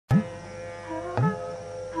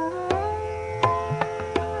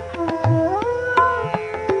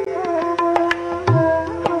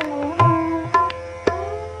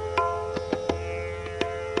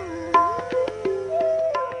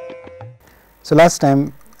So, last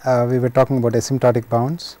time we were talking about asymptotic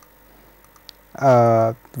bounds.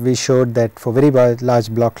 We showed that for very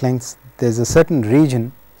large block lengths there is a certain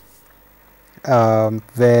region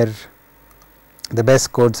where the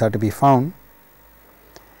best codes are to be found,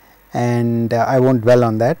 and I will not dwell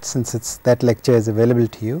on that since that lecture is available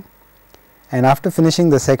to you. And after finishing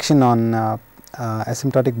the section on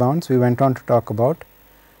asymptotic bounds, we went on to talk about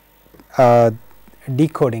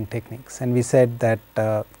decoding techniques, and we said that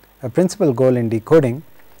a principal goal in decoding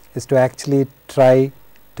is to actually try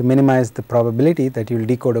to minimize the probability that you will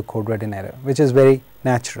decode a code word in error, which is very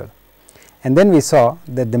natural. And then we saw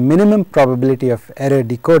that the minimum probability of error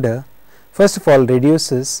decoder first of all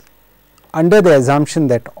reduces under the assumption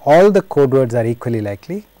that all the code words are equally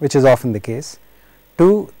likely, which is often the case,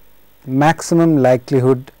 to maximum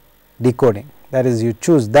likelihood decoding. That is, you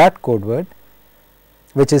choose that code word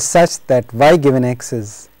which is such that y given x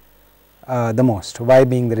is the most, y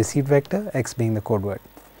being the received vector, x being the code word,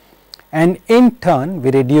 and in turn we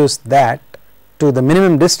reduce that to the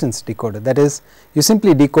minimum distance decoder. That is, you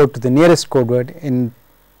simply decode to the nearest code word, in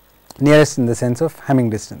nearest in the sense of Hamming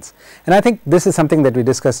distance. And I think this is something that we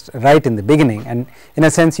discussed right in the beginning, and in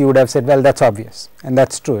a sense you would have said, well, that is obvious, and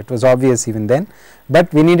that is true, it was obvious even then,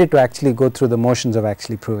 but we needed to actually go through the motions of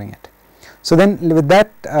actually proving it. So, then with that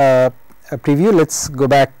preview, let us go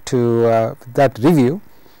back to that review.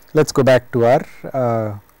 Let us go back to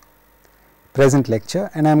our present lecture,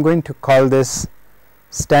 and I am going to call this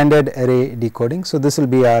standard array decoding. So, this will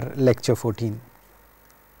be our lecture 14.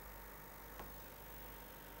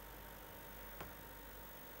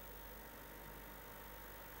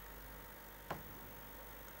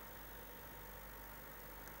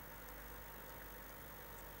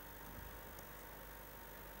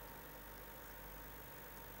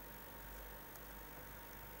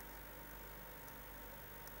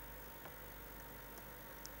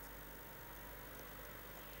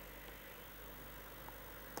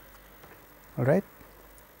 All right.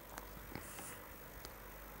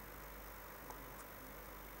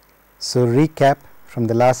 So, recap from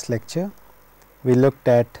the last lecture, we looked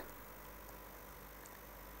at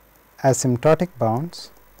asymptotic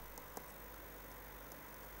bounds,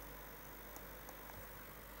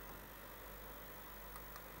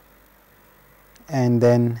 and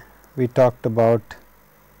then we talked about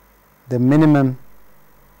the minimum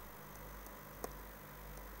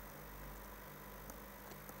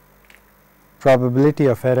probability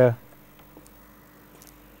of error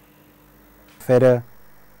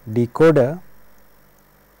decoder,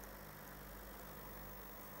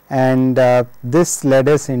 and this led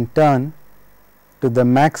us in turn to the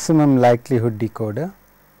maximum likelihood decoder,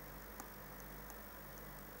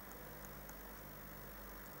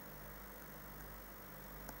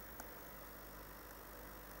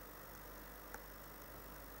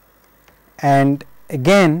 and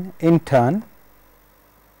again in turn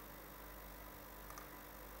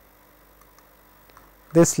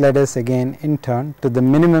this led us again in turn to the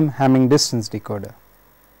minimum Hamming distance decoder.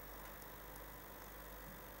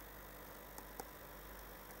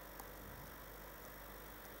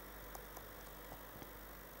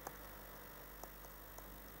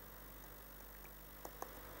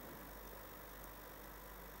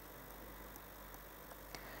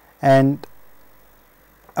 And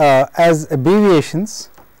as abbreviations,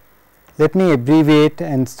 let me abbreviate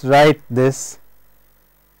and write this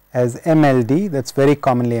as MLD, that is very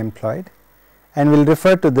commonly employed, and we will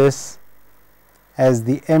refer to this as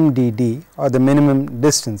the MDD, or the minimum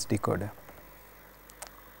distance decoder.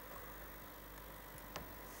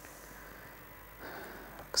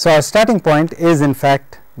 So, our starting point is in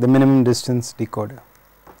fact the minimum distance decoder.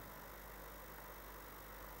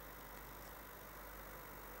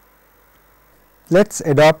 Let us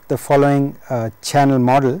adopt the following channel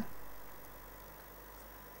model.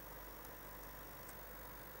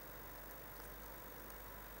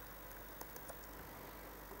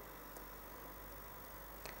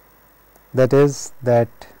 That is, that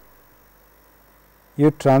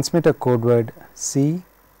you transmit a code word C,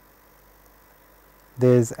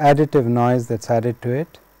 there is additive noise that is added to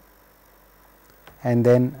it, and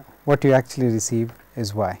then what you actually receive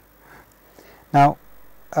is Y. Now,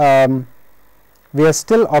 we are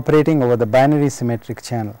still operating over the binary symmetric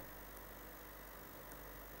channel.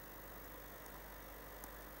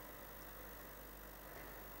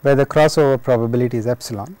 Where the crossover probability is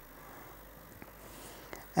epsilon,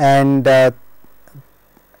 and let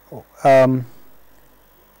me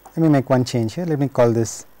make one change here. Let me call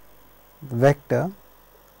this vector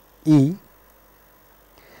E,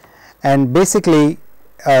 and basically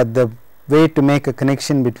the way to make a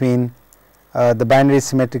connection between the binary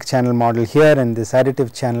symmetric channel model here and this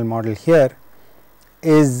additive channel model here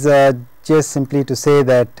is just simply to say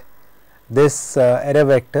that this error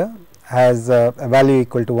vector has a value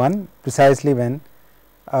equal to 1 precisely when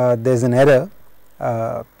there is an error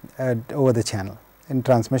over the channel, in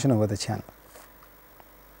transmission over the channel.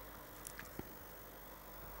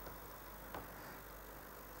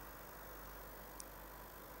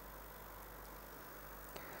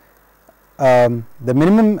 The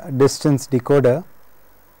minimum distance decoder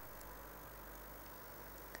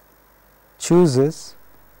chooses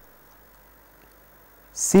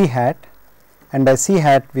C hat, and by C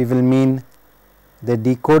hat we will mean the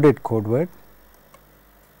decoded code word,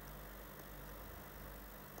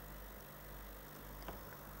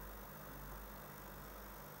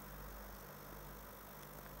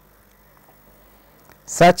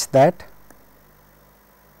 such that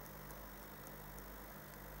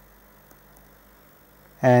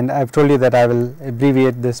and I have told you that I will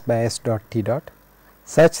abbreviate this by S dot T dot,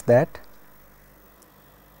 such that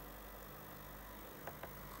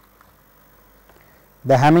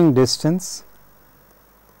the Hamming distance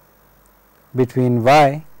between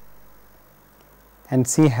y and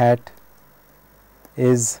C hat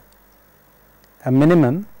is a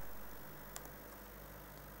minimum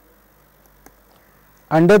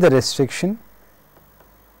under the restriction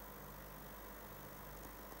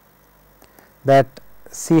that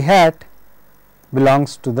C hat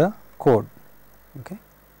belongs to the code. Okay.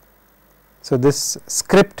 So, this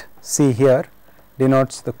script C here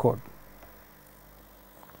denotes the code.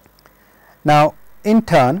 Now, in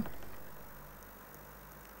turn,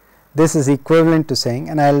 this is equivalent to saying,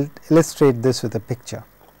 and I will illustrate this with a picture.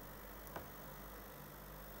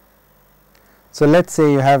 So, let us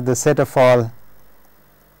say you have the set of all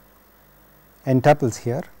n tuples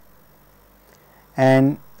here,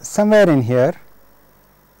 and somewhere in here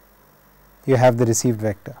you have the received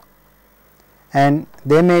vector, and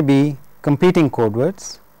there may be competing code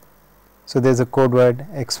words. So, there is a code word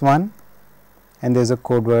x 1 and there is a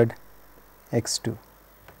code word x 2,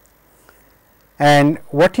 and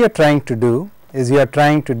what you are trying to do is you are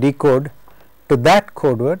trying to decode to that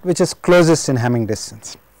code word which is closest in Hamming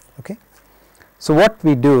distance. Okay. So, what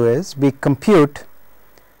we do is we compute,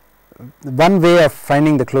 one way of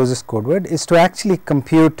finding the closest code word is to actually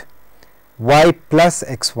compute y plus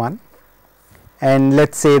x 1, and let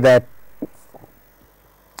us say that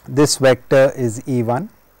this vector is E 1.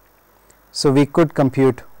 So, we could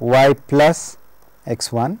compute y plus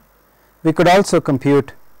x 1, we could also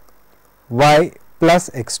compute y plus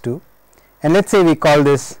x 2, and let us say we call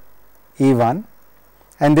this E 1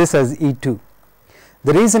 and this as E 2.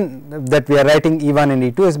 The reason that we are writing E 1 and E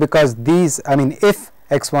 2 is because these, I mean, if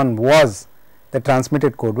x 1 was the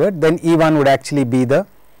transmitted code word, then E 1 would actually be the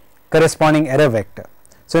corresponding error vector.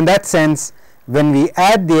 So, in that sense, when we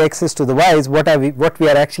add the x's to the y's, what we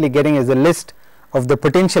are actually getting is a list of the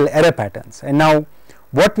potential error patterns, and now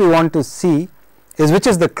what we want to see is which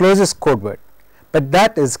is the closest code word, but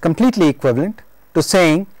that is completely equivalent to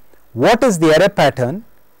saying what is the error pattern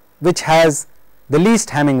which has the least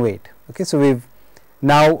Hamming weight. Okay. So, we have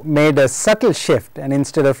now made a subtle shift, and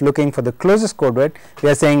instead of looking for the closest code word, we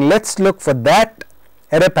are saying let us look for that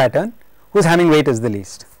error pattern whose Hamming weight is the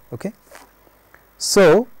least. Okay.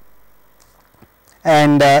 So,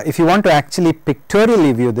 and if you want to actually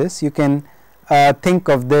pictorially view this, you can think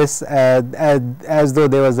of this as though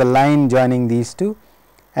there was a line joining these two,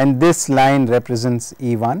 and this line represents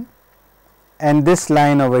E 1 and this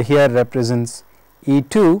line over here represents E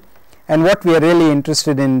 2, and what we are really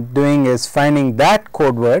interested in doing is finding that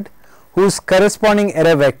code word whose corresponding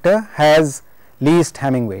error vector has least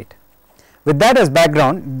Hamming weight. With that as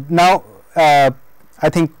background, now I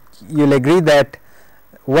think you will agree that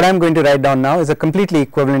what I am going to write down now is a completely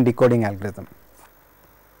equivalent decoding algorithm.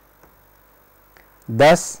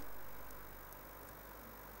 Thus,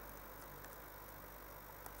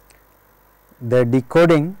 the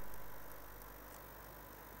decoding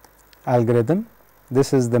algorithm,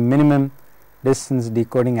 this is the minimum distance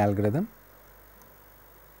decoding algorithm,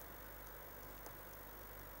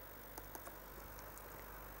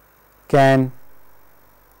 can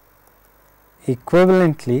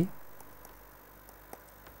equivalently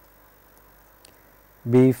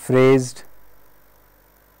be phrased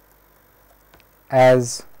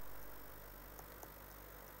as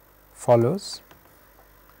follows.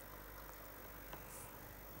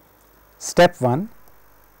 Step 1,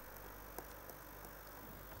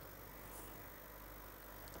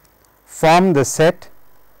 form the set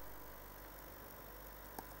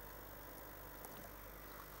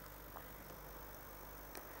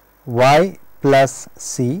y plus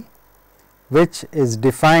c, which is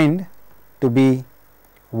defined to be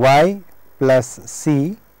y plus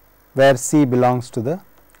c where C belongs to the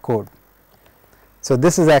code. So,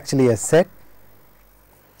 this is actually a set,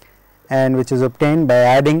 and which is obtained by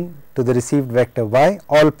adding to the received vector y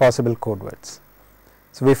all possible code words.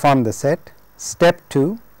 So, we form the set. Step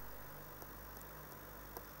 2,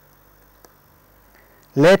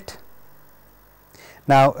 let,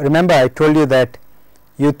 now remember I told you that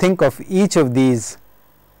you think of each of these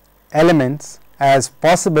elements as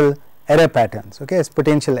possible error patterns, okay, as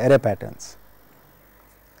potential error patterns.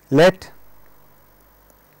 Let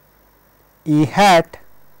E hat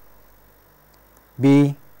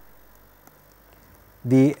be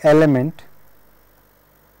the element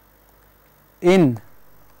in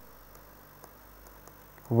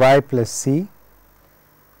y plus C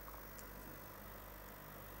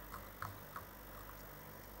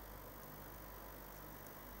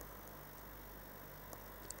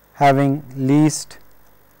having least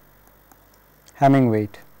Hamming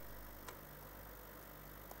weight.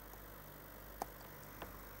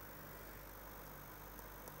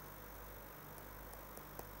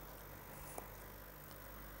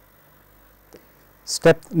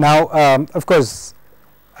 Step now, of course,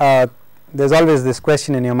 there is always this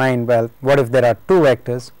question in your mind, well, what if there are two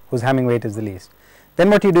vectors whose Hamming weight is the least? Then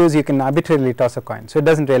what you do is you can arbitrarily toss a coin. So, it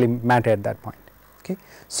does not really matter at that point. Okay.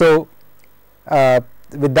 So,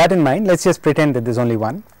 with that in mind, let us just pretend that there is only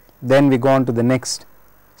one. Then we go on to the next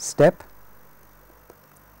step.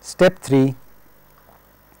 Step 3,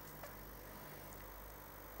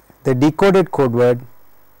 the decoded code word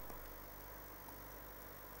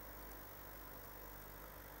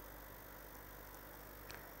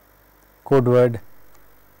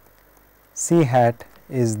C hat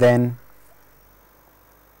is then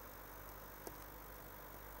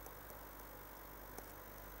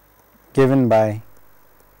given by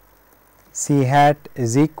C hat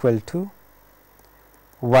is equal to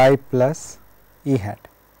y plus E hat.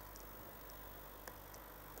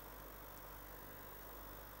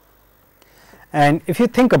 And if you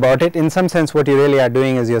think about it, in some sense what you really are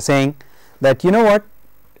doing is you are saying that, you know what,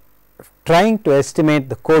 trying to estimate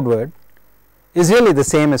the code word is really the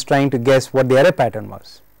same as trying to guess what the error pattern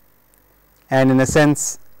was. And in a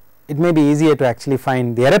sense it may be easier to actually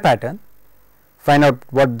find the error pattern, find out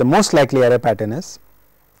what the most likely error pattern is,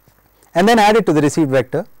 and then add it to the received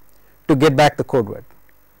vector to get back the code word.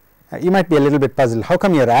 You might be a little bit puzzled, how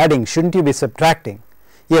come you are adding, shouldn't you be subtracting?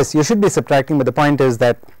 Yes, you should be subtracting, but the point is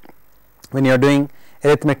that when you are doing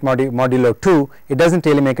arithmetic modulo 2, it does not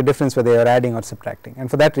really make a difference whether you are adding or subtracting, and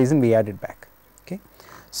for that reason we add it back. Okay.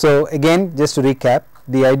 So, again just to recap,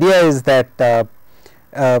 the idea is that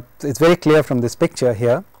it is very clear from this picture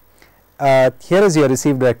here. Here is your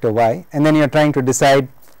received vector y, and then you are trying to decide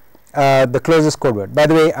the closest code word. By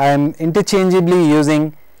the way, I am interchangeably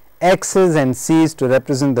using x's and c's to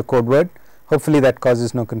represent the code word, hopefully that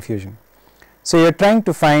causes no confusion. So, you are trying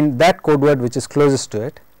to find that code word which is closest to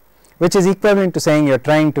it, which is equivalent to saying you are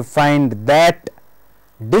trying to find that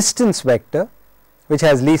distance vector which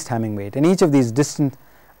has least Hamming weight, and each of these difference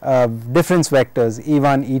vectors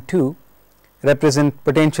E1, E2 represent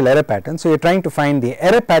potential error pattern. So, you are trying to find the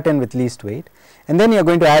error pattern with least weight, and then you are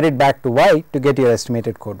going to add it back to y to get your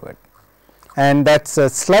estimated code word, and that is a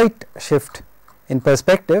slight shift in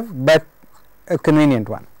perspective, but a convenient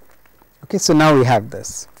one. Okay. So, now we have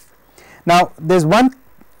this. Now, there is one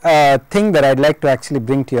thing that I would like to actually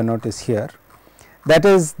bring to your notice here, that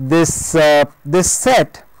is this this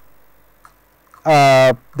set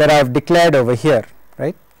that I have declared over here,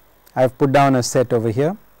 right. I have put down a set over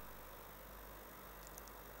here,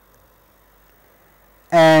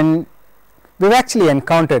 and we have actually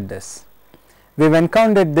encountered this. We have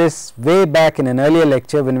encountered this way back in an earlier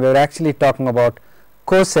lecture when we were actually talking about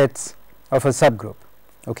cosets of a subgroup.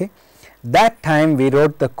 Okay. That time we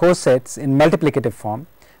wrote the cosets in multiplicative form,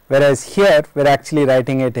 whereas here we are actually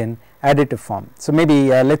writing it in additive form. So, maybe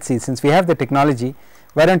let us see, since we have the technology,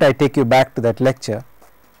 why don't I take you back to that lecture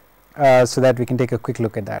so that we can take a quick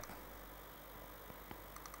look at that.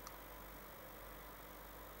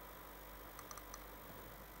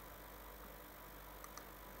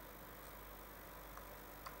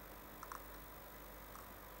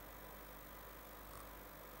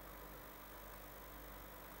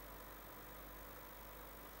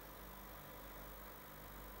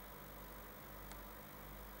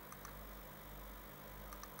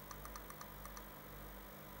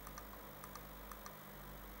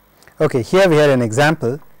 Okay, here we had an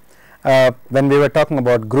example when we were talking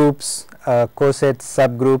about groups, cosets,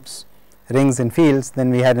 subgroups, rings and fields. Then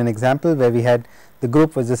we had an example where we had the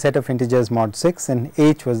group was the set of integers mod 6 and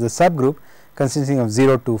H was the subgroup consisting of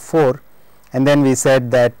 0 to 4, and then we said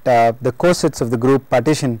that the cosets of the group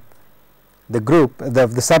partition the group, the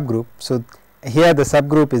subgroup. So, here the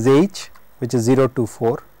subgroup is H, which is 0 to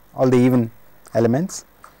 4, all the even elements,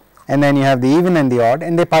 and then you have the even and the odd,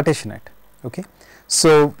 and they partition it. Okay.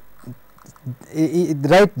 So,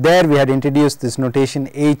 right there we had introduced this notation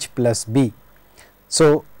H plus B.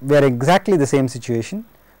 So, we are exactly the same situation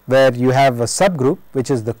where you have a subgroup which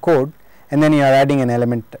is the code, and then you are adding an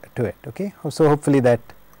element to it. Okay. So, hopefully that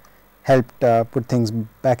helped put things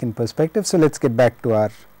back in perspective. So, let us get back to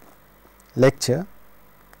our lecture.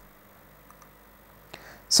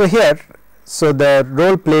 So, here, so the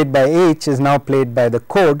role played by H is now played by the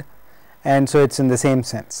code, and so it is in the same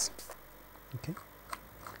sense. Okay.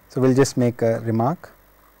 So, we will just make a remark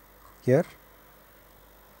here.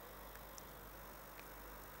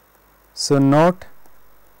 So, note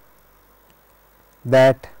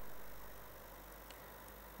that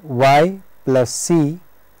y plus c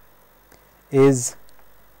is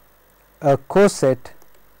a coset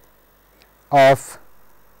of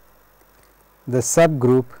the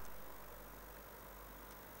subgroup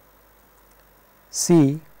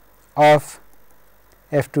C of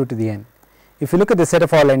f2 to the n. If you look at the set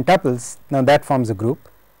of all n tuples, now that forms a group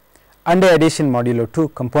under addition modulo 2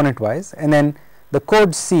 component wise, and then the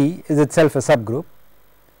code C is itself a subgroup.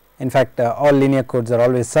 In fact, all linear codes are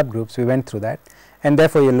always subgroups, we went through that, and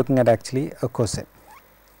therefore, you are looking at actually a coset.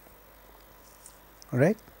 All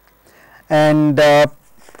right. And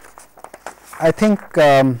I think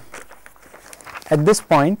at this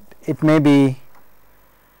point it may be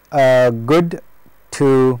good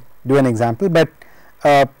to do an example, but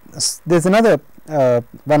there is another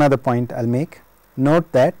one other point I will make.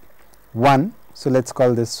 Note that 1, so let us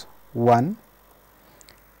call this 1,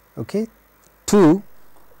 okay, 2,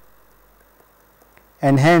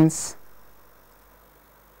 and hence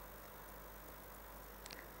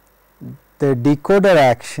the decoder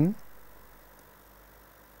action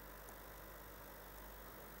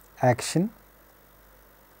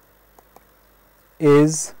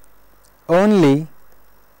is only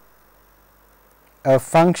a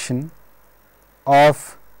function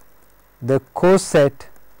of the coset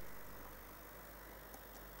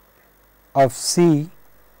of C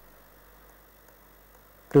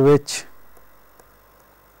to which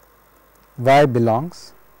y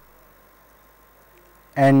belongs,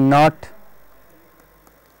 and not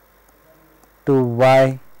to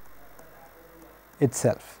y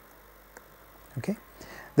itself. Okay.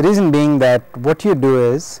 The reason being that what you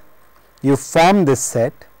do is you form this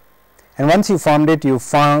set, and once you formed it, you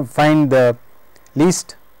find the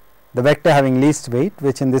least, the vector having least weight,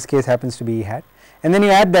 which in this case happens to be e hat, and then you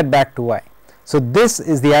add that back to y. So, this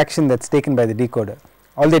is the action that is taken by the decoder.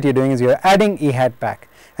 All that you are doing is you are adding e hat back,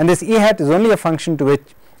 and this e hat is only a function to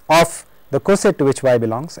which of the coset to which y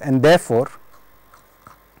belongs, and therefore,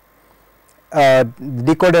 the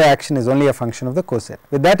decoder action is only a function of the coset.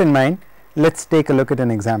 With that in mind, let us take a look at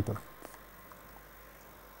an example.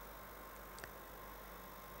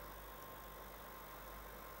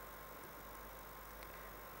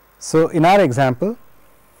 So, in our example,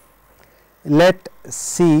 let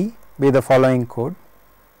C be the following code.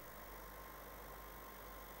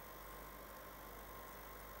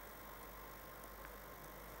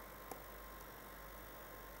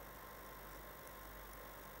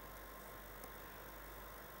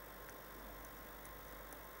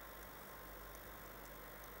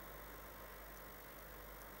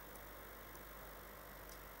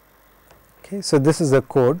 Okay, so, this is a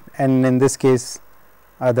code, and in this case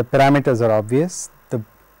the parameters are obvious. The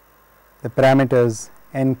parameters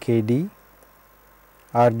nkd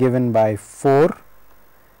are given by 4,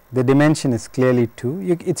 the dimension is clearly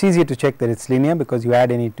 2. It is easy to check that it is linear because you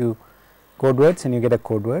add any two code words and you get a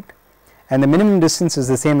code word, and the minimum distance is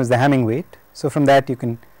the same as the Hamming weight. So, from that you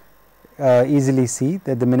can easily see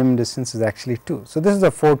that the minimum distance is actually 2. So, this is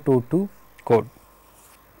a 422 code.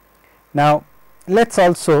 Now, let us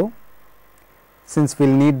also, since we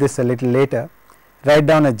will need this a little later, write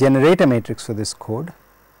down a generator matrix for this code.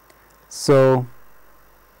 So,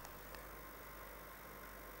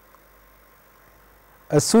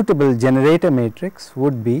 a suitable generator matrix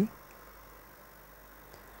would be,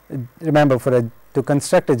 remember, to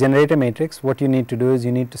construct a generator matrix, what you need to do is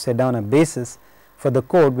you need to set down a basis for the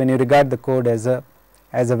code when you regard the code as a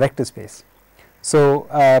vector space. So,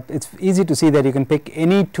 it is easy to see that you can pick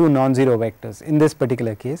any two non-zero vectors in this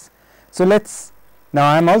particular case. So, let us now,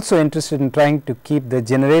 I am also interested in trying to keep the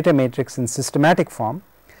generator matrix in systematic form.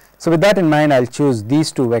 So, with that in mind, I will choose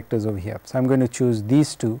these two vectors over here. So, I am going to choose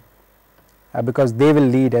these two because they will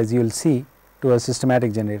lead, as you will see, to a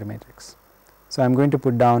systematic generator matrix. So, I am going to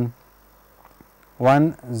put down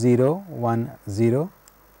 1 0 1 0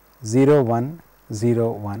 0 1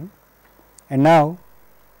 0 1, And now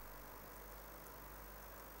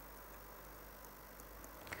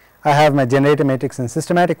I have my generator matrix in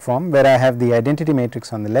systematic form, where I have the identity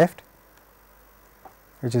matrix on the left,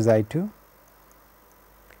 which is I 2,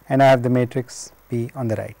 and I have the matrix P on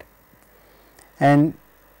the right. And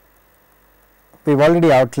we have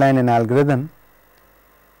already outlined an algorithm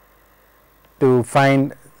to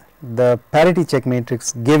find the parity check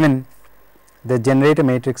matrix given the generator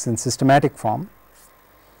matrix in systematic form,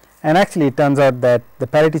 and actually it turns out that the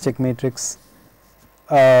parity check matrix,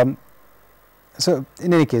 so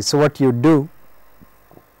in any case, so what you do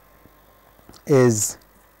is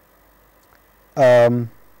you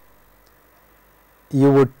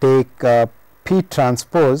would take P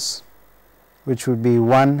transpose, which would be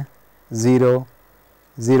 1 0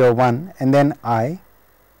 0 1, and then I,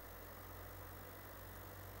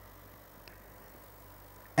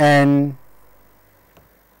 and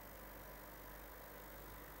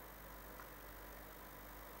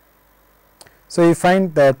so you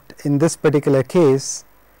find that in this particular case,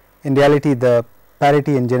 in reality the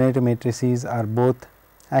parity and generator matrices are both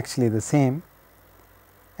actually the same,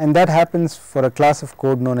 and that happens for a class of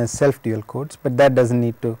code known as self dual codes, but that does not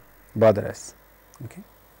need to bother us. Okay.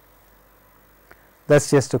 That is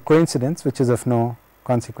just a coincidence which is of no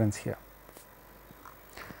consequence here.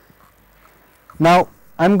 Now,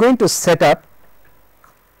 I am going to set up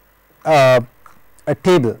a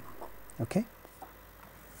table, okay,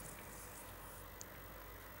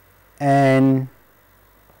 and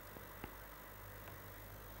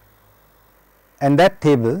that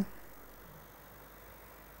table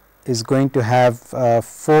is going to have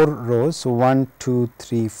 4 rows. So, 1 2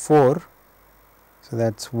 3 4, so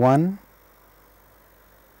that is 1,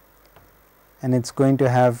 and it is going to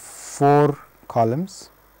have 4 columns.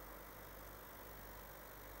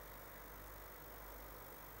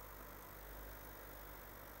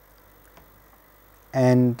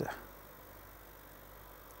 And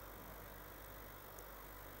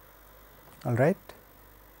all right,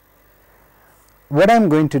 what I am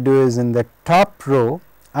going to do is, in the top row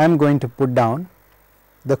I am going to put down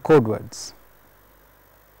the code words.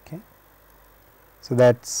 Okay. So,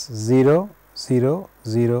 that is 0 0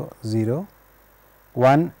 0 0,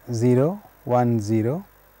 1 0 1 0,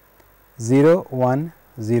 0 1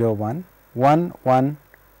 0 1, 1 1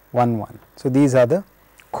 1 1. So, these are the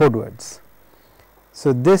code words.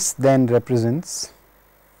 So, this then represents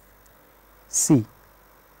C,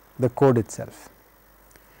 the code itself.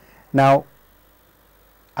 Now,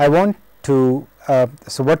 I want to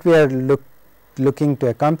so what we are looking to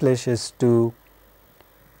accomplish is to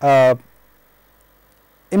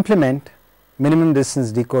implement minimum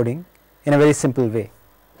distance decoding in a very simple way,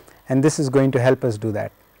 and this is going to help us do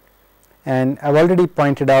that. And I have already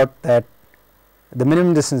pointed out that the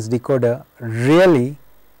minimum distance decoder really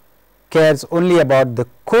cares only about the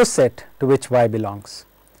coset to which y belongs.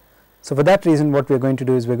 So, for that reason what we are going to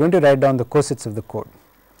do is we are going to write down the cosets of the code.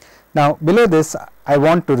 Now, below this I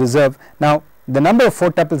want to reserve, now the number of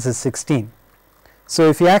 4 tuples is 16. So,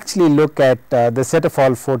 if you actually look at the set of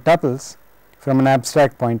all 4 tuples from an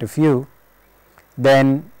abstract point of view,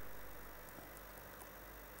 then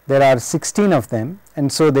there are 16 of them,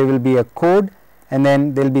 and so there will be a code, and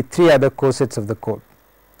then there will be 3 other cosets of the code.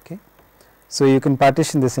 Okay. So, you can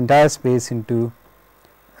partition this entire space into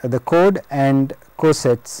the code and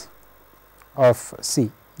cosets of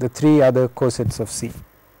C, the 3 other cosets of C,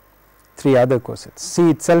 3 other cosets. C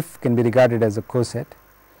itself can be regarded as a coset.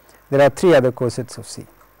 There are 3 other cosets of C.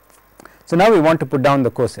 So, now we want to put down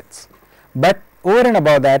the cosets, but over and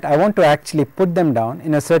above that I want to actually put them down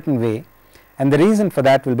in a certain way, and the reason for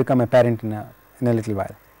that will become apparent in a little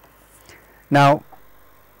while. Now,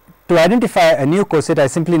 to identify a new coset I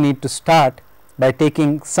simply need to start by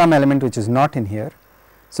taking some element which is not in here.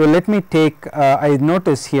 So, let me take I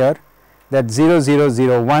notice here that 0 0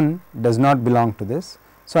 0 1 does not belong to this.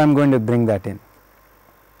 So, I am going to bring that in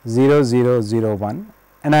 0 0 0 1,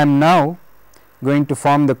 and I am now going to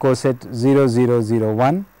form the coset 0 0 0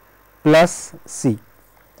 1 plus C,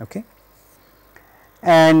 okay.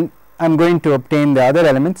 And I am going to obtain the other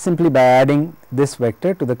elements simply by adding this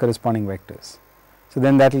vector to the corresponding vectors. So,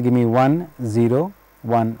 then that will give me 1 0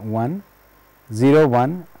 1 1, 0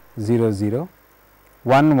 1 0 0,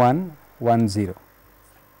 1 1 1 0,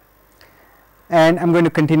 and I am going to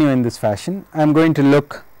continue in this fashion. I am going to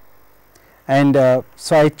look, and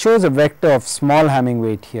so I chose a vector of small Hamming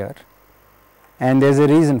weight here, and there is a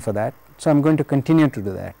reason for that. So, I am going to continue to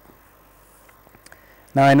do that.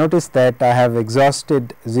 Now, I notice that I have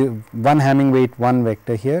exhausted one Hamming weight 1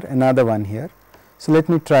 vector here, another one here. So, let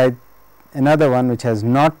me try another one which has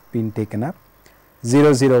not been taken up,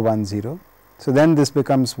 0 0 1 0. So, then this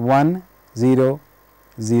becomes 1 0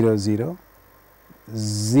 0 0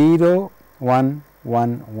 0 1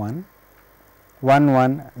 1 1 1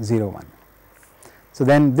 1 0 1. So,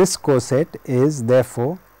 then this coset is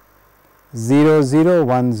therefore 0 0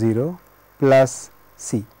 1 0 plus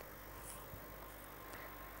C.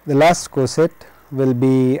 The last coset will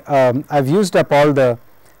be I have used up all the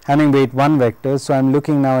Hamming weight 1 vectors. So, I am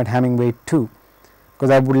looking now at Hamming weight 2, because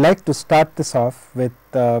I would like to start this off with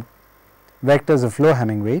vectors of low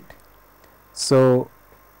Hamming weight. So,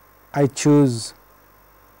 I choose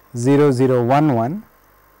 0 0 1 1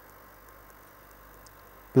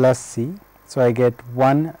 plus C. So, I get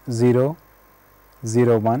 1 0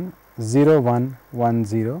 0 1 0 1 1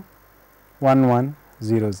 0 1 1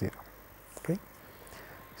 0 0. Okay.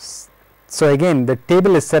 So, again the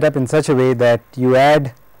table is set up in such a way that you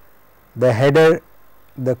add the header,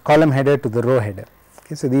 the column header to the row header.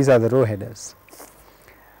 Okay. So, these are the row headers.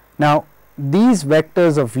 Now, these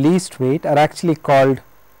vectors of least weight are actually called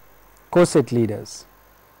coset leaders.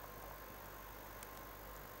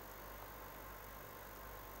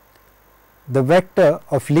 The vector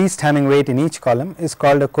of least Hamming weight in each column is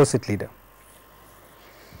called a coset leader.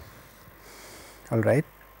 All right.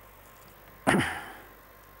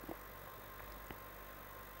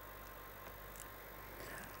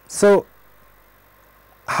 So,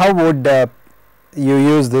 how would you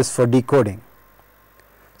use this for decoding?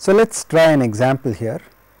 So, let us try an example here.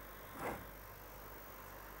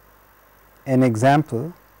 An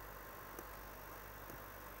example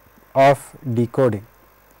of decoding.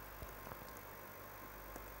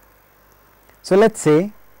 So, let us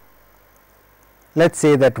say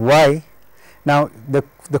that y, now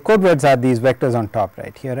the code words are these vectors on top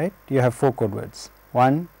right here, right. You have 4 code words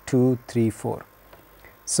 1 2 3 4.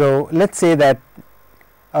 So, let us say that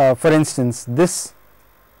for instance this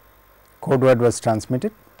code word was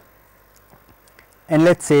transmitted, and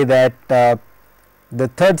let us say that the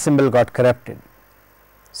third symbol got corrupted.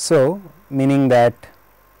 So, meaning that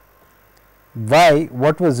y,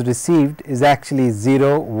 what was received is actually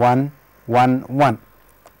 0 1 1 1.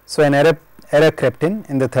 So, an error crept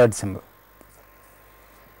in the third symbol.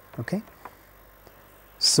 Okay.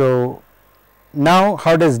 So, now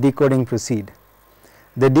how does decoding proceed?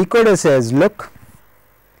 The decoder says, look,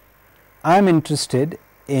 I am interested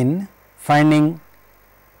in finding,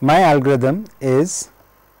 my algorithm is,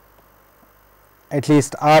 at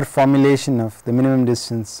least our formulation of the minimum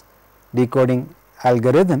distance decoding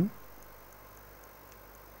algorithm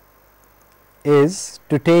is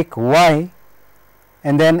to take y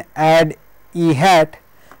and then add e hat,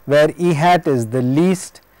 where e hat is the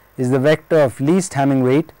least, is the vector of least Hamming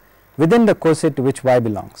weight within the coset to which y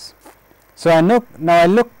belongs. So, now I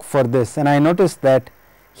look for this and I notice that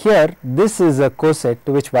here this is a coset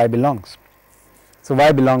to which y belongs. So,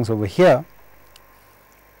 y belongs over here,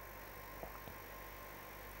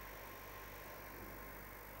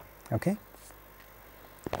 okay,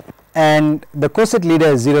 and the coset leader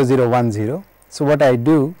is 0 0 1 0. So, what I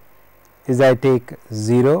do is I take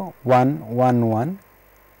 0 1 1 1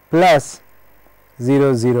 plus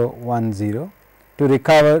 0 0 1 0 to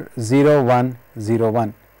recover 0 1 0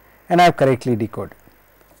 1, and I have correctly decoded.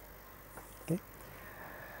 Okay.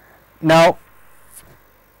 Now,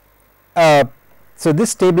 so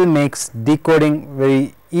this table makes decoding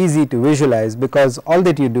very easy to visualize, because all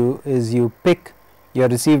that you do is you pick your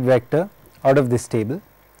received vector out of this table,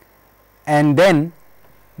 and then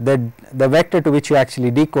the vector to which you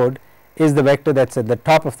actually decode is the vector that is at the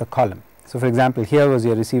top of the column. So, for example, here was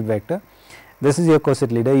your received vector, this is your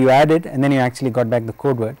coset leader, you added and then you actually got back the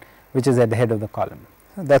code word which is at the head of the column.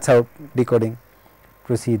 So, that is how decoding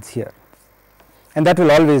proceeds here, and that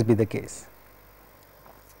will always be the case.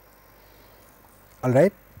 All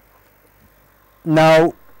right.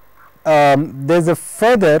 Now, there is a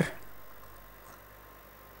further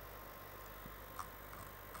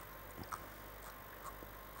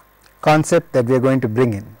concept that we are going to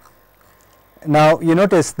bring in. Now, you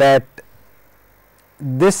notice that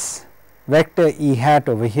this vector e hat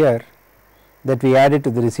over here that we added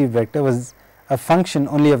to the received vector was a function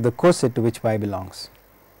only of the coset to which y belongs.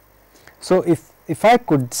 So, if I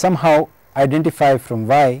could somehow identify from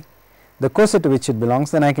y the coset to which it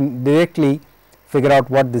belongs, then I can directly figure out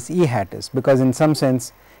what this e hat is, because in some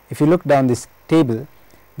sense if you look down this table,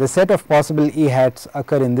 the set of possible e hats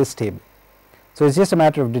occur in this table. So, it is just a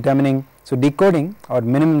matter of determining. So, decoding or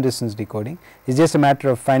minimum distance decoding is just a matter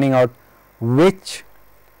of finding out which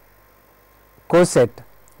coset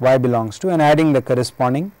y belongs to and adding the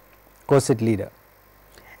corresponding coset leader.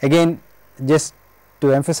 Again, just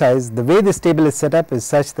to emphasize, the way this table is set up is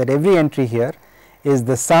such that every entry here is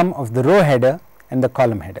the sum of the row header and the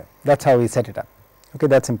column header. That is how we set it up. Okay,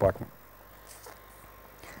 that is important.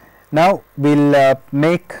 Now, we will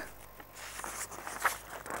make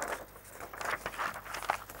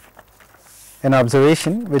an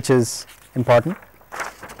observation which is important.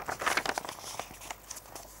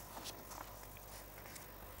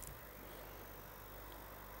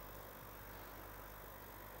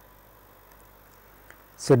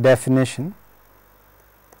 So, definition,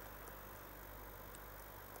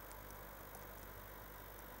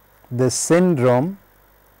 the syndrome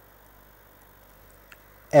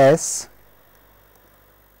S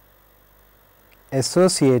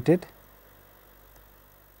associated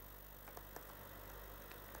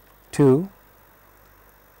to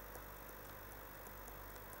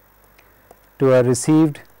a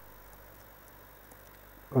received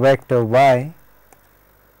vector y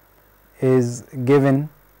is given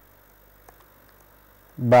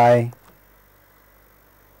by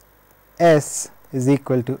S is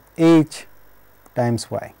equal to h times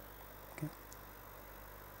y. Okay.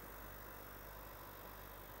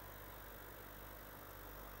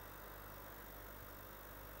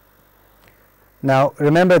 Now,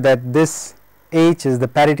 remember that this H is the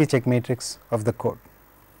parity check matrix of the code.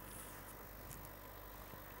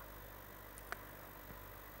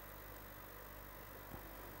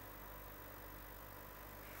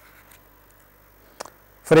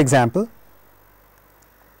 For example,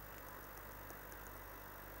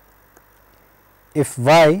 if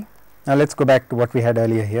y, now let us go back to what we had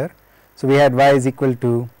earlier here. So, we had y is equal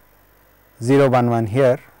to 0 1 1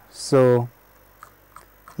 here. So,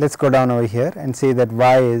 let us go down over here and say that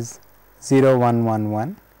y is 0 1 1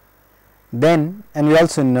 1. Then, and we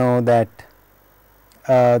also know that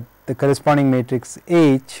the corresponding matrix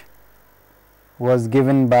H was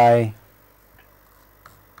given by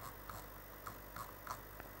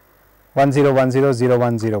 1 0 1 0 0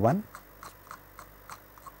 1 0 1.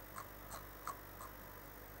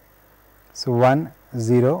 So, 1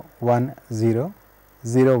 0 1 0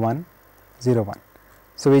 0 1 0 1.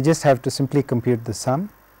 So, we just have to simply compute the sum.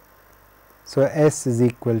 So, S is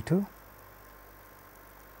equal to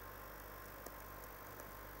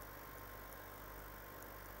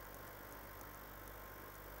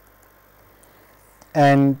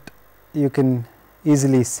and you can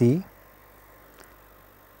easily see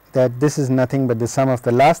that this is nothing but the sum of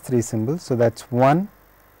the last 3 symbols. So, that is 1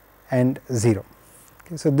 and 0.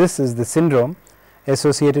 Okay. So, this is the syndrome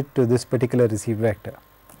associated to this particular received vector.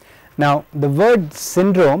 Now, the word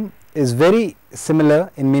syndrome is very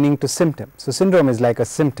similar in meaning to symptom. So, syndrome is like a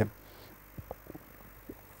symptom.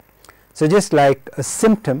 So, just like a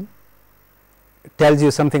symptom tells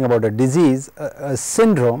you something about a disease, a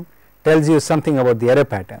syndrome tells you something about the error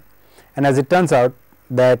pattern. And as it turns out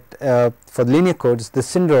that for linear codes, the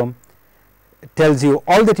syndrome tells you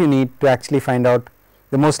all that you need to actually find out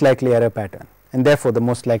the most likely error pattern and therefore, the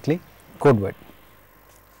most likely code word.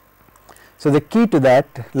 So, the key to that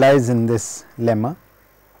lies in this lemma.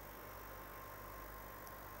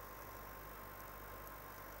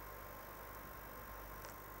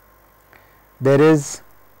 There is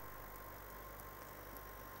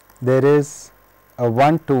a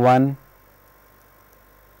 1-to-1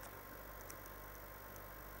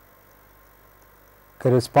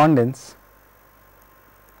 correspondence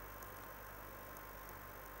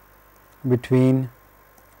between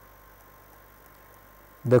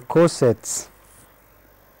the cosets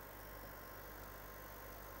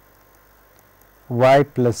y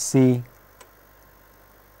plus c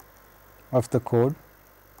of the code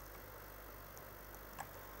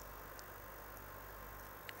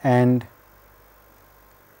and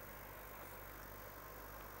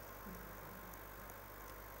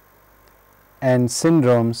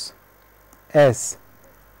syndromes S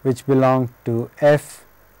which belong to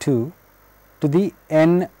F2 to the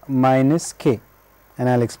n minus k, and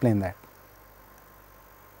I will explain that.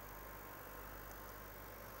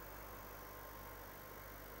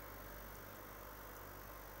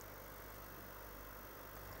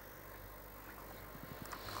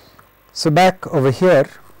 So, back over here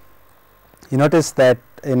you notice that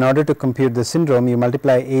in order to compute the syndrome you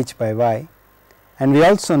multiply H by y, and we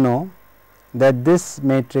also know that this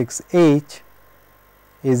matrix H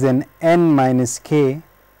is an n minus k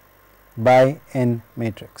by n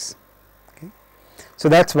matrix. Okay. So,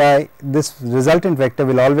 that is why this resultant vector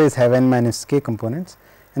will always have n minus k components,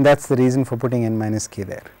 and that is the reason for putting n minus k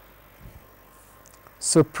there.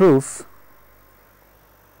 So, proof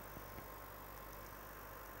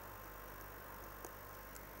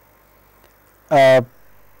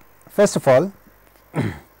first of all,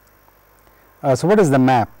 so what is the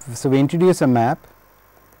map? So, we introduce a map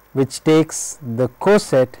which takes the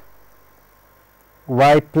coset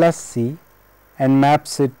y plus c and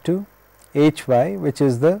maps it to hy, which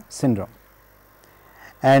is the syndrome.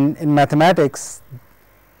 And in mathematics,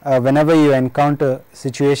 whenever you encounter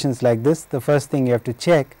situations like this, the first thing you have to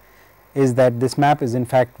check is that this map is in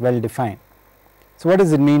fact well defined. So, what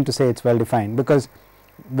does it mean to say it is well defined? Because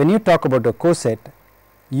when you talk about a coset,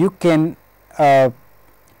 you can you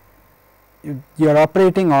are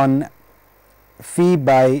operating on phi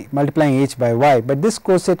by multiplying h by y, but this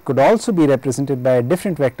coset could also be represented by a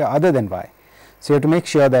different vector other than y. So, you have to make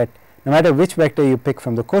sure that no matter which vector you pick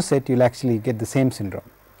from the coset, you will actually get the same syndrome.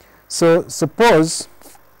 So, suppose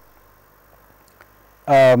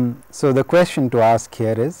so the question to ask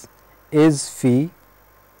here is phi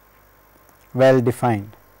well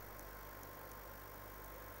defined?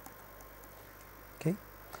 Okay.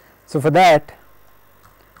 So, for that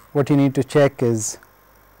what you need to check is,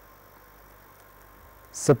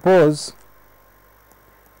 suppose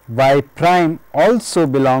y prime also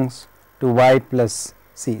belongs to y plus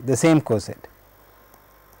c, the same coset,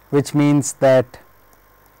 which means that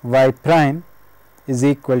y prime is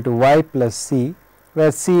equal to y plus c,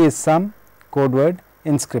 where c is some code word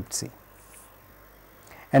in script c.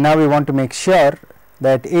 And now we want to make sure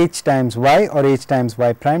that h times y or h times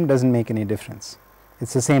y prime does not make any difference, it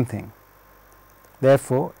is the same thing.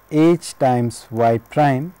 Therefore, h times y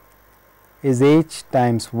prime is h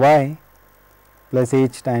times y plus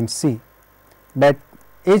h times c, but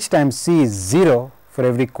h times c is 0 for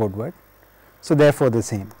every code word. So, therefore, the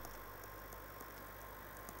same.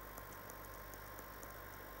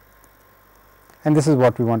 And this is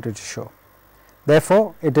what we wanted to show.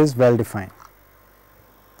 Therefore, it is well defined.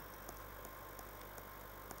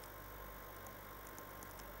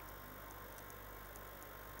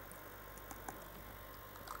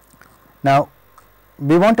 Now,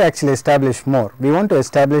 we want to actually establish more. We want to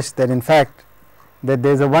establish that in fact that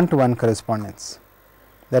there is a one-to-one correspondence.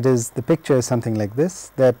 That is, the picture is something like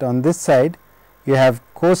this, that on this side you have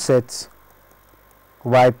cosets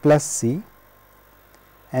y plus c,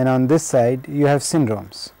 and on this side you have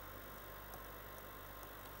syndromes.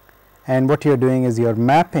 And what you are doing is you are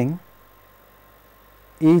mapping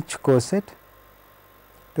each coset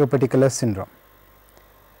to a particular syndrome,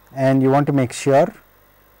 and you want to make sure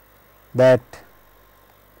that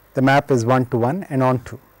the map is one-to-one and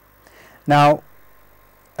onto. Now,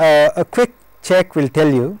 a quick check will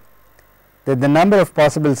tell you that the number of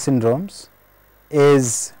possible syndromes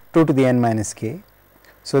is 2 to the n minus k.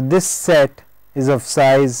 So, this set is of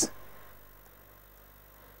size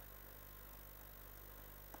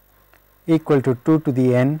equal to 2 to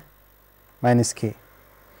the n minus k,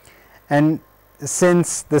 and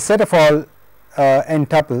since the set of all n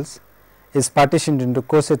tuples is partitioned into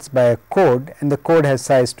cosets by a code and the code has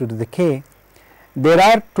size 2 to the k, there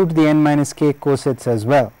are 2 to the n minus k cosets as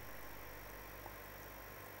well.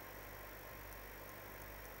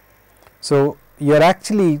 So, you are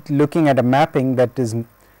actually looking at a mapping that is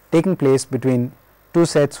taking place between two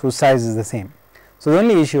sets whose size is the same. So, the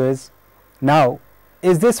only issue is, now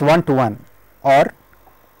is this one-to-one, or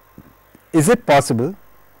is it possible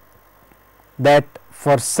that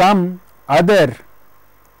for some other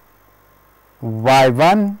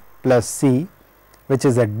y1 plus c, which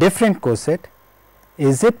is a different coset,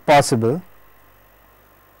 is it possible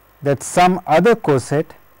that some other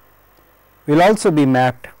coset will also be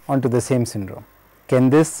mapped onto the same syndrome? Can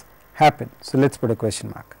this happen? So, let us put a question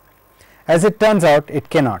mark. As it turns out, it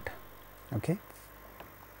cannot. Okay.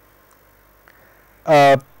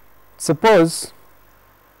 Suppose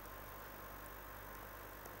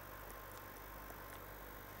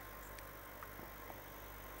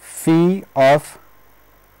phi of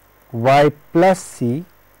y plus c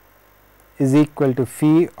is equal to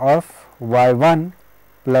phi of y1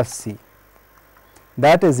 plus c.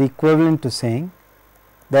 That is equivalent to saying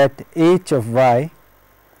that h of y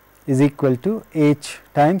is equal to h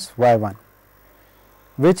times y1,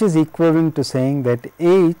 which is equivalent to saying that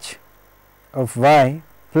h of y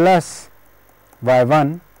plus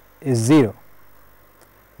y1 is 0,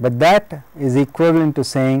 but that is equivalent to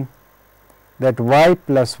saying that y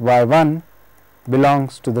plus y1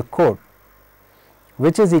 belongs to the code,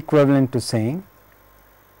 which is equivalent to saying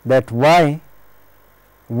that y1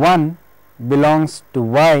 belongs to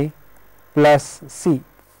y plus c.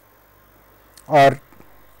 Or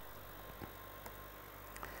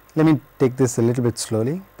let me take this a little bit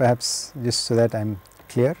slowly, perhaps just so that I am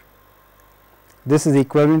clear. This is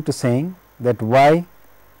equivalent to saying that y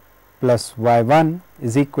plus y1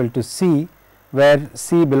 is equal to c, where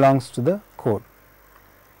c belongs to the code,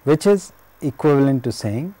 which is equivalent to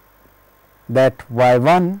saying that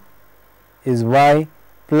y1 is y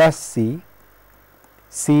plus c,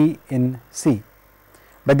 c in c.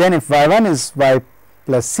 But then if y1 is y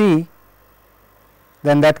plus c,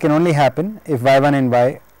 then that can only happen if y1 and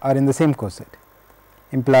y are in the same coset.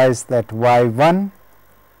 Implies that y1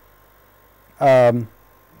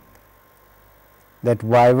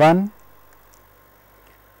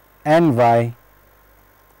 and y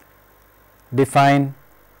define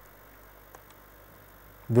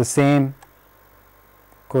the same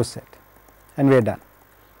coset, and we are done,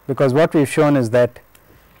 because what we have shown is that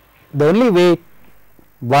the only way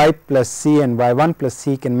y plus c and y1 plus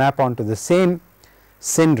c can map onto the same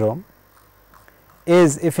syndrome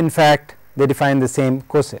is if in fact they define the same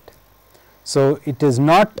coset. So, it is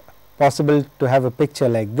not possible to have a picture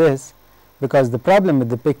like this, because the problem with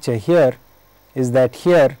the picture here is that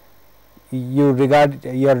here you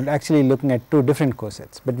are actually looking at two different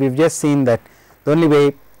cosets, but we have just seen that the only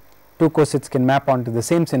way two cosets can map onto the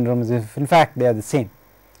same syndrome is if in fact they are the same.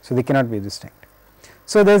 So, they cannot be distinct.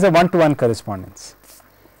 So, there is a one-to-one correspondence,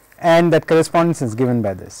 and that correspondence is given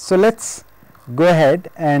by this. So, let us go ahead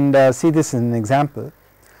and see this in an example.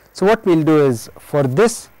 So, what we will do is, for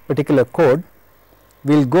this particular code,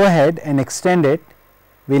 we will go ahead and extend it.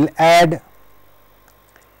 We will add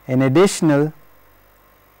an additional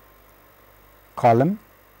column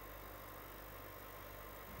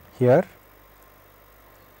here,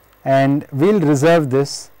 and we will reserve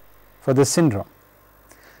this for the syndrome,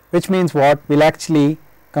 which means what? We will actually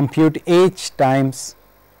compute h times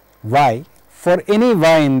y for any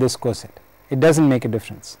y in this coset. It does not make a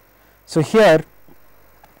difference. So, here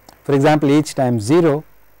for example, h times 0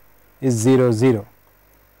 is 0 0.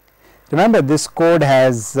 Remember, this code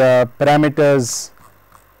has parameters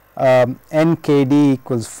nkd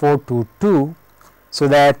equals 4 to 2. So,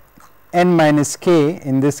 that n minus k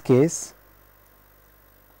in this case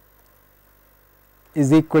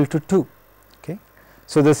is equal to 2. Okay.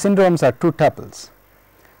 So, the syndromes are two tuples.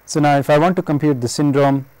 So, now if I want to compute the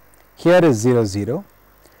syndrome, here is 0 0,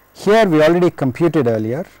 here we already computed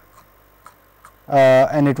earlier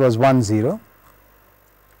and it was 1 0.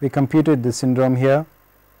 We computed the syndrome here,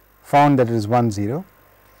 found that it is 1 0,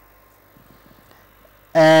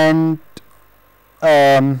 and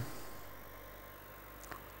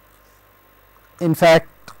in fact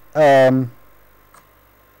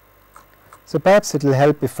so perhaps it will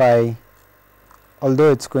help if I,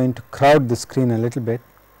 although it is going to crowd the screen a little bit,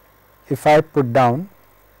 if I put down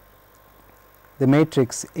the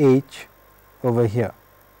matrix H over here.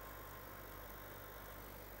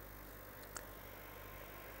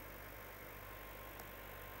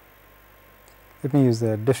 Let me use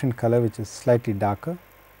a different color which is slightly darker.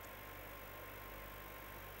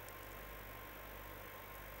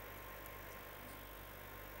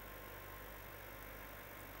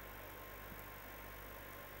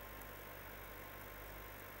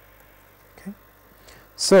 Okay.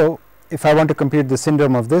 So, if I want to compute the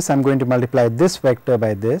syndrome of this, I am going to multiply this vector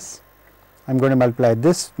by this. I am going to multiply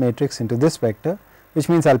this matrix into this vector, which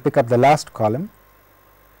means I will pick up the last column.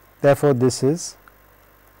 Therefore, this is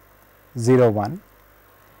 0 1,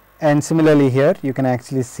 and similarly here you can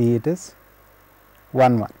actually see it is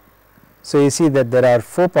 1 1. So, you see that there are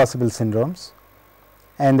 4 possible syndromes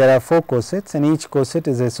and there are 4 cosets, and each coset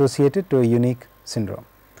is associated to a unique syndrome.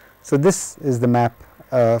 So, this is the map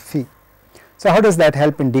phi. So, how does that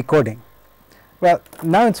help in decoding? Well,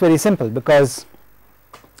 now it is very simple, because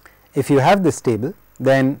if you have this table,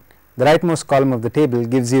 then the rightmost column of the table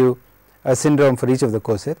gives you a syndrome for each of the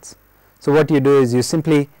cosets. So, what you do is you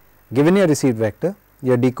simply, given your received vector,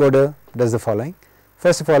 your decoder does the following.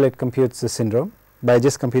 First of all, it computes the syndrome by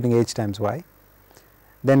just computing h times y.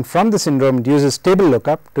 Then from the syndrome it uses table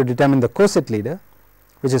lookup to determine the coset leader,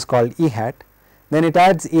 which is called E hat. Then it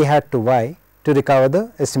adds E hat to y to recover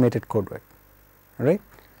the estimated code width. All right.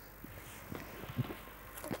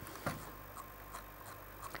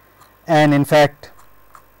 And in fact,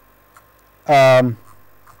 in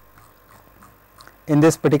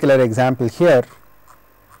this particular example here,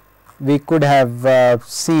 we could have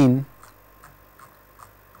seen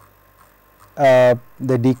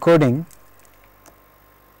the decoding.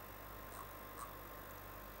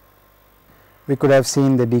 We could have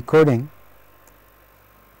seen the decoding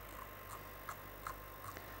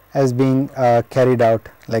as being carried out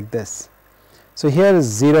like this. So, here is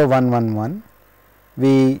 0 1 1 1.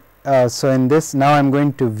 We so in this, now I am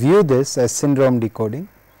going to view this as syndrome decoding,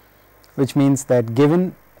 which means that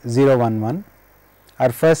given 0 1 1,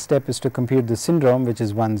 our first step is to compute the syndrome, which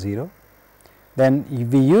is 1 0. Then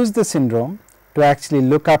we use the syndrome to actually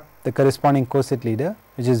look up the corresponding coset leader,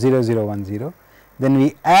 which is 0 0 1 0. Then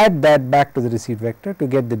we add that back to the received vector to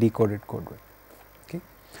get the decoded code width. Okay.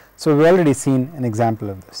 So, we have already seen an example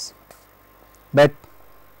of this, but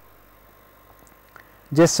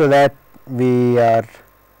just so that we are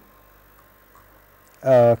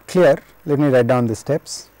clear, let me write down the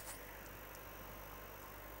steps.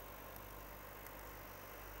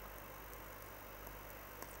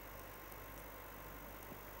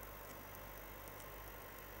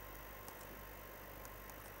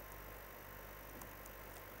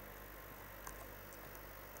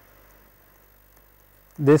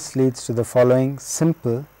 This leads to the following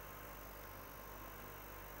simple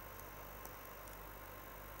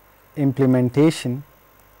implementation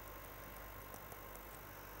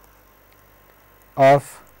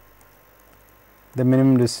of the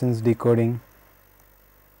minimum distance decoding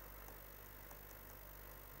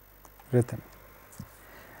rhythm.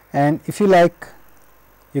 And if you like,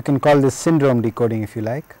 you can call this syndrome decoding if you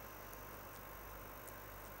like.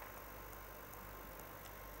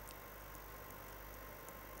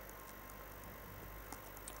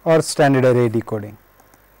 Or standard array decoding.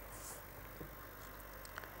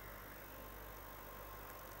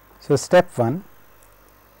 So, step 1,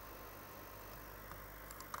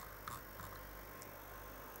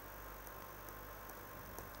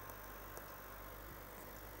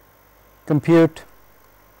 compute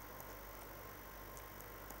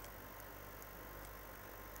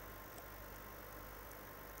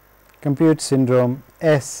syndrome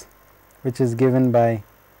S, which is given by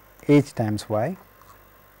h times y.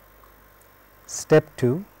 Step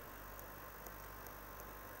 2,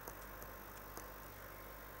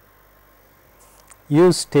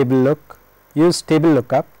 use table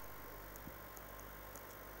lookup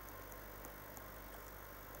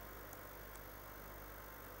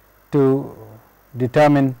to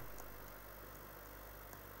determine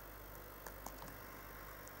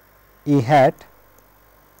E hat,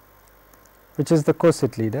 which is the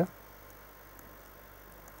coset leader.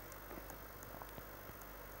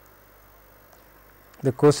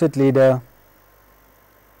 The coset leader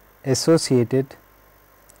associated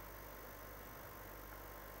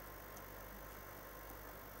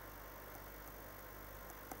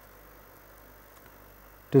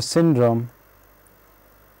to syndrome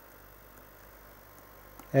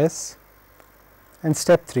S. And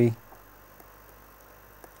step 3,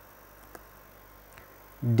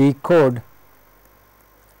 decode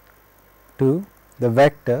to the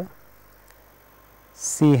vector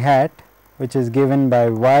C hat, which is given by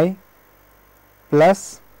y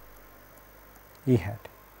plus E hat,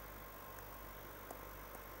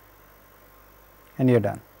 and you are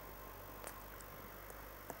done.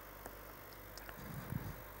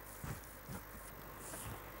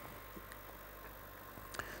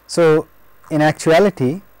 So, in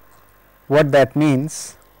actuality what that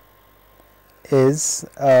means is,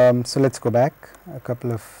 so let us go back a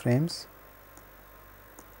couple of frames.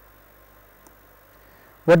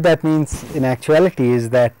 What that means in actuality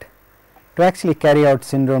is that to actually carry out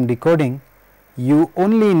syndrome decoding, you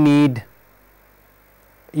don't need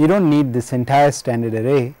this entire standard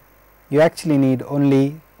array, you actually need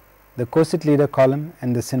only the coset leader column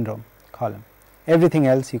and the syndrome column. Everything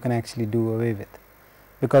else you can actually do away with,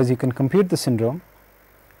 because you can compute the syndrome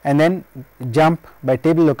and then jump by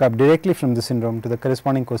table lookup directly from the syndrome to the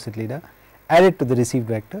corresponding coset leader, add it to the received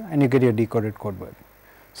vector, and you get your decoded code word.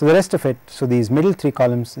 So, the rest of it, so these middle 3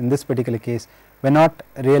 columns in this particular case were not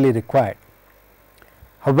really required.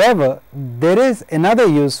 However, there is another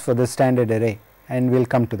use for the standard array, and we will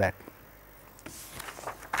come to that.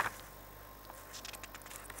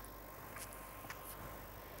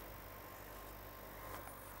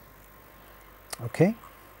 Okay.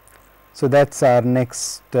 So, that is our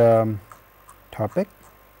next topic.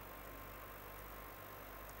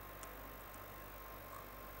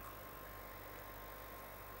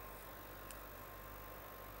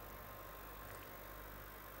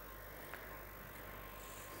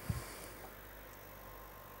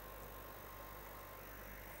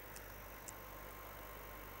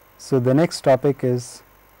 So, the next topic is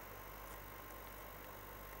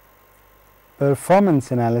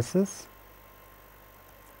performance analysis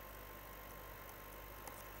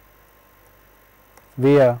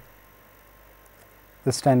via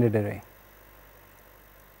the standard array.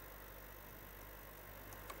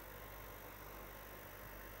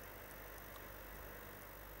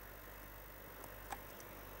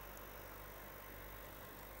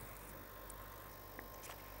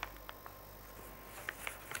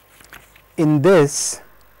 In this,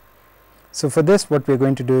 so for this what we are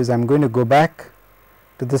going to do is I am going to go back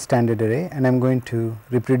to the standard array and I am going to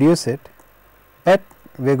reproduce it, but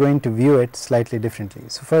we are going to view it slightly differently.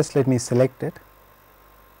 So, first let me select it.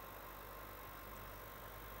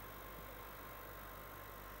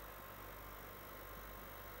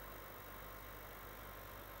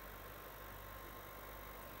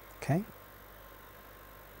 Okay.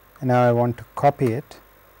 and now I want to copy it.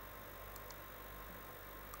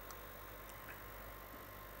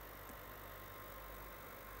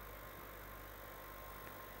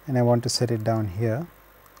 And I want to set it down here.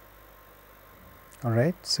 All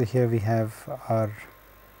right. So, here we have our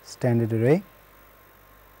standard array.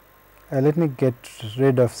 Let me get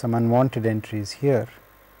rid of some unwanted entries here.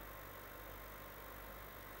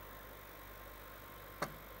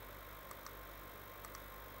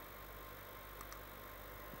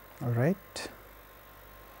 All right.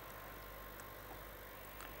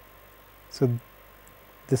 So,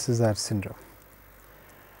 this is our syndrome,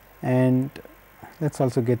 and let us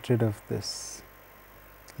also get rid of this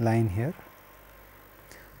line here.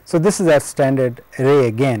 So, this is our standard array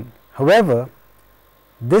again. However,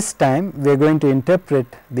 this time we are going to interpret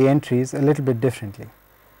the entries a little bit differently.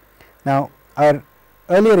 Now, our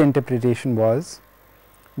earlier interpretation was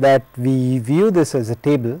that we view this as a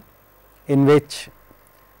table in which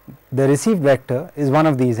the received vector is one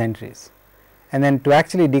of these entries, and then to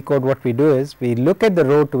actually decode, what we do is we look at the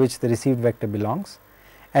row to which the received vector belongs,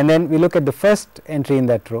 and then we look at the first entry in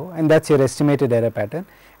that row, and that is your estimated error pattern,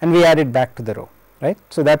 and we add it back to the row, right.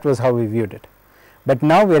 So, that was how we viewed it, but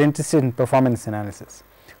now we are interested in performance analysis.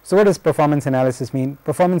 So, what does performance analysis mean?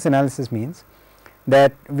 Performance analysis means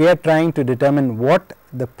that we are trying to determine what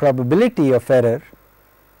the probability of error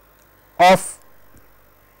of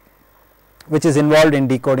which is involved in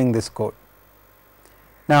decoding this code.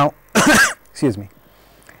 Now, excuse me,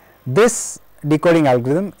 this decoding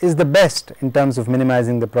algorithm is the best in terms of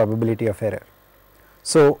minimizing the probability of error.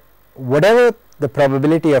 So, whatever the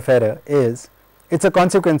probability of error is, it is a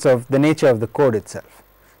consequence of the nature of the code itself.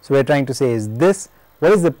 So, we are trying to say is this,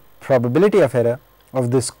 what is the probability of error of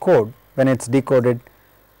this code when it is decoded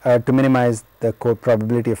to minimize the code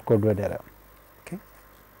probability of code word error. Okay.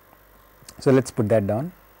 So, let us put that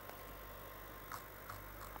down.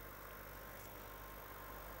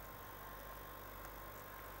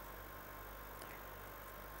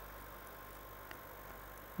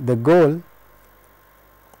 The goal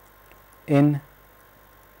in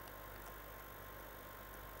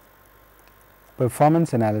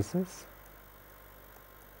performance analysis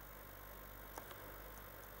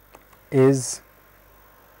is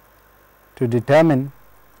to determine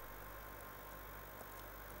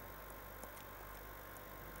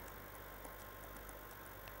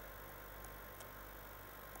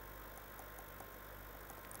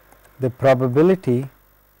the probability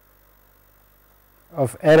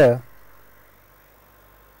of error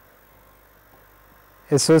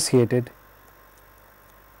associated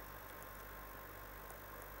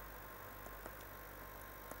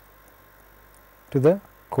to the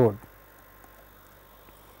code.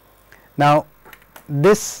 Now,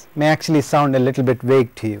 this may actually sound a little bit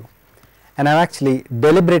vague to you, and I have actually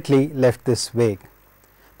deliberately left this vague,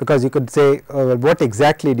 because you could say, well, what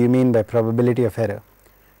exactly do you mean by probability of error?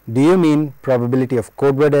 Do you mean probability of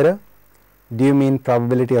code word error? Do you mean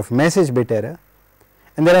probability of message bit error?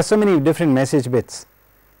 And there are so many different message bits,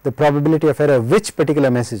 the probability of error of which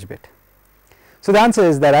particular message bit. So, the answer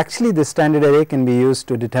is that actually this standard array can be used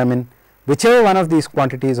to determine whichever one of these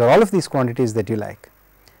quantities or all of these quantities that you like.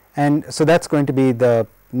 And so, that is going to be the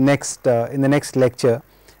next in the next lecture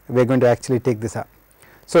we are going to actually take this up.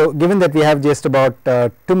 So, given that we have just about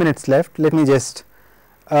 2 minutes left, let me just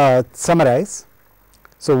summarize.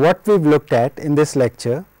 So, what we have looked at in this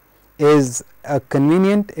lecture is a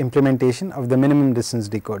convenient implementation of the minimum distance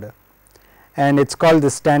decoder, and it is called the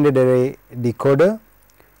standard array decoder,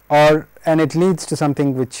 and it leads to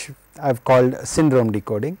something which I have called syndrome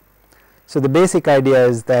decoding. So, the basic idea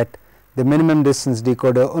is that the minimum distance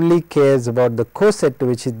decoder only cares about the coset to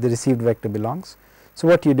which the received vector belongs. So,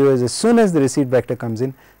 what you do is, as soon as the received vector comes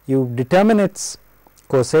in, you determine its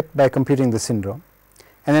coset by computing the syndrome,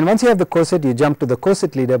 and then once you have the coset, you jump to the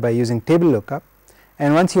coset leader by using table lookup,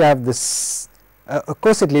 and once you have this a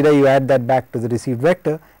coset leader, you add that back to the received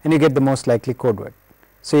vector and you get the most likely code word.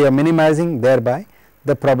 So, you are minimizing thereby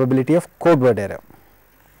the probability of code word error.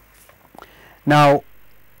 Now,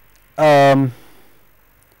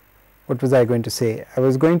 what was I going to say? I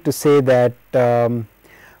was going to say that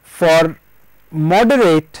for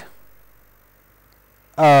moderate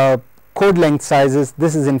code length sizes,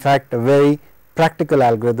 this is in fact a very practical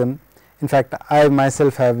algorithm. In fact, I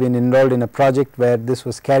myself have been enrolled in a project where this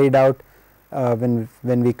was carried out when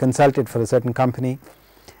we consulted for a certain company.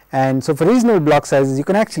 And so, for reasonable block sizes, you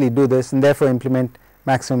can actually do this and therefore implement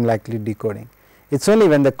maximum likelihood decoding. It is only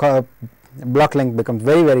when the block length becomes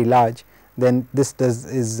very, very large, then this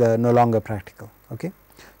is no longer practical. Okay.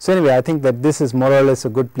 So, anyway, I think that this is more or less a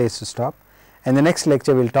good place to stop, and the next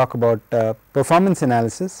lecture we will talk about performance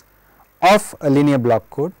analysis of a linear block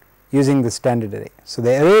code using the standard array. So,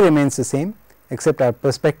 the array remains the same, except our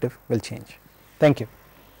perspective will change. Thank you.